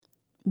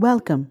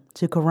Welcome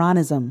to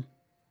Quranism.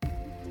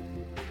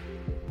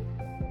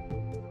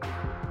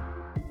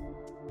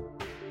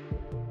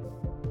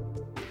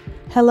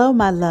 Hello,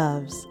 my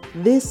loves.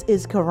 This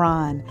is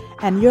Quran,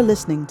 and you're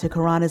listening to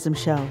Quranism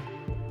Show.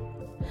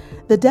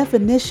 The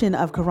definition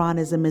of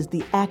Quranism is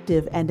the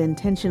active and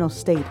intentional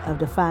state of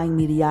defying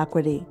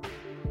mediocrity.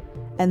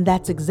 And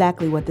that's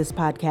exactly what this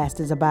podcast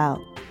is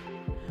about.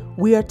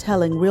 We are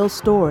telling real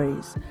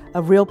stories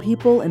of real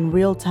people in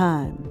real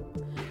time.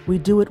 We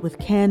do it with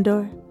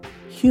candor,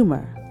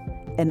 humor,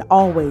 and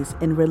always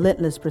in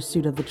relentless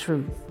pursuit of the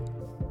truth.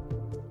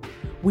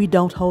 We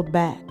don't hold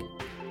back,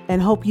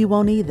 and hope you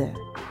won't either.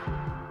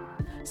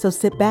 So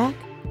sit back,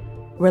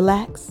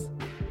 relax,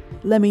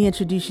 let me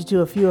introduce you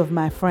to a few of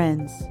my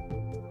friends,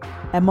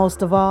 and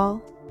most of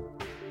all,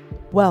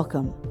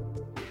 welcome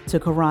to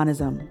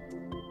Quranism.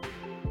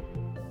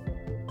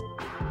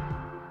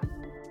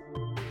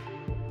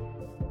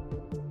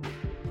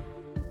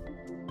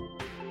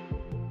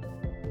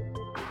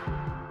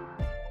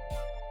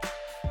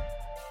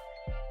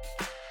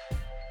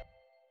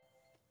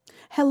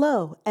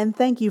 Hello, and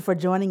thank you for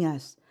joining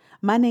us.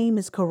 My name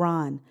is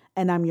Quran,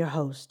 and I'm your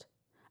host.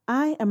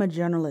 I am a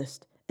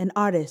journalist, an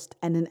artist,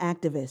 and an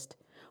activist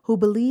who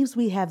believes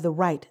we have the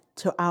right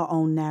to our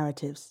own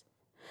narratives.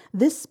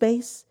 This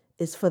space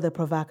is for the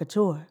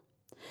provocateur,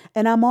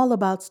 and I'm all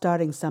about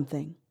starting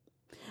something.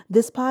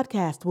 This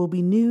podcast will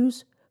be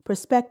news,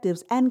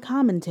 perspectives, and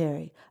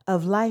commentary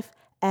of life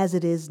as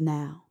it is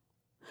now.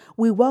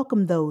 We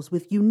welcome those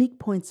with unique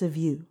points of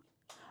view,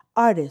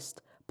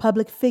 artists,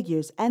 public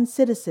figures, and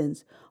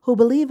citizens who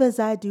believe as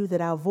I do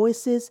that our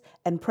voices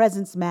and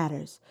presence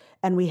matters,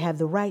 and we have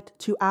the right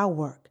to our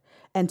work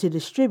and to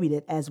distribute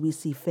it as we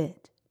see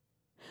fit.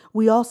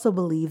 We also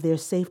believe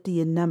there's safety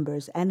in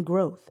numbers and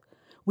growth.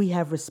 We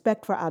have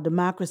respect for our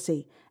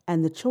democracy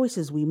and the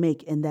choices we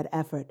make in that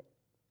effort.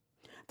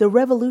 The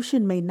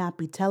revolution may not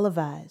be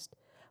televised,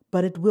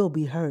 but it will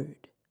be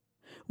heard.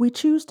 We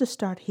choose to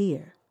start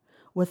here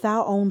with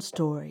our own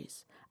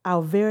stories,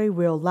 our very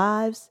real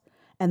lives,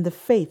 and the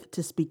faith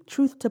to speak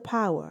truth to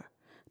power,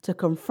 to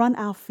confront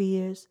our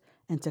fears,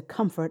 and to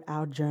comfort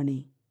our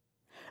journey.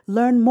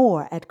 Learn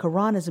more at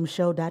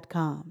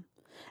QuranismShow.com.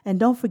 And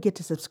don't forget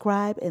to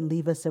subscribe and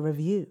leave us a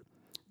review.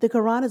 The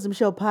Quranism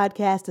Show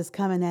podcast is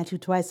coming at you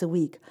twice a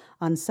week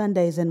on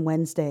Sundays and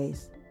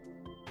Wednesdays.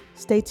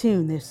 Stay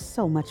tuned, there's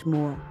so much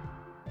more.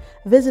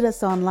 Visit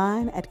us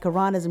online at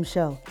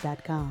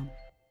QuranismShow.com.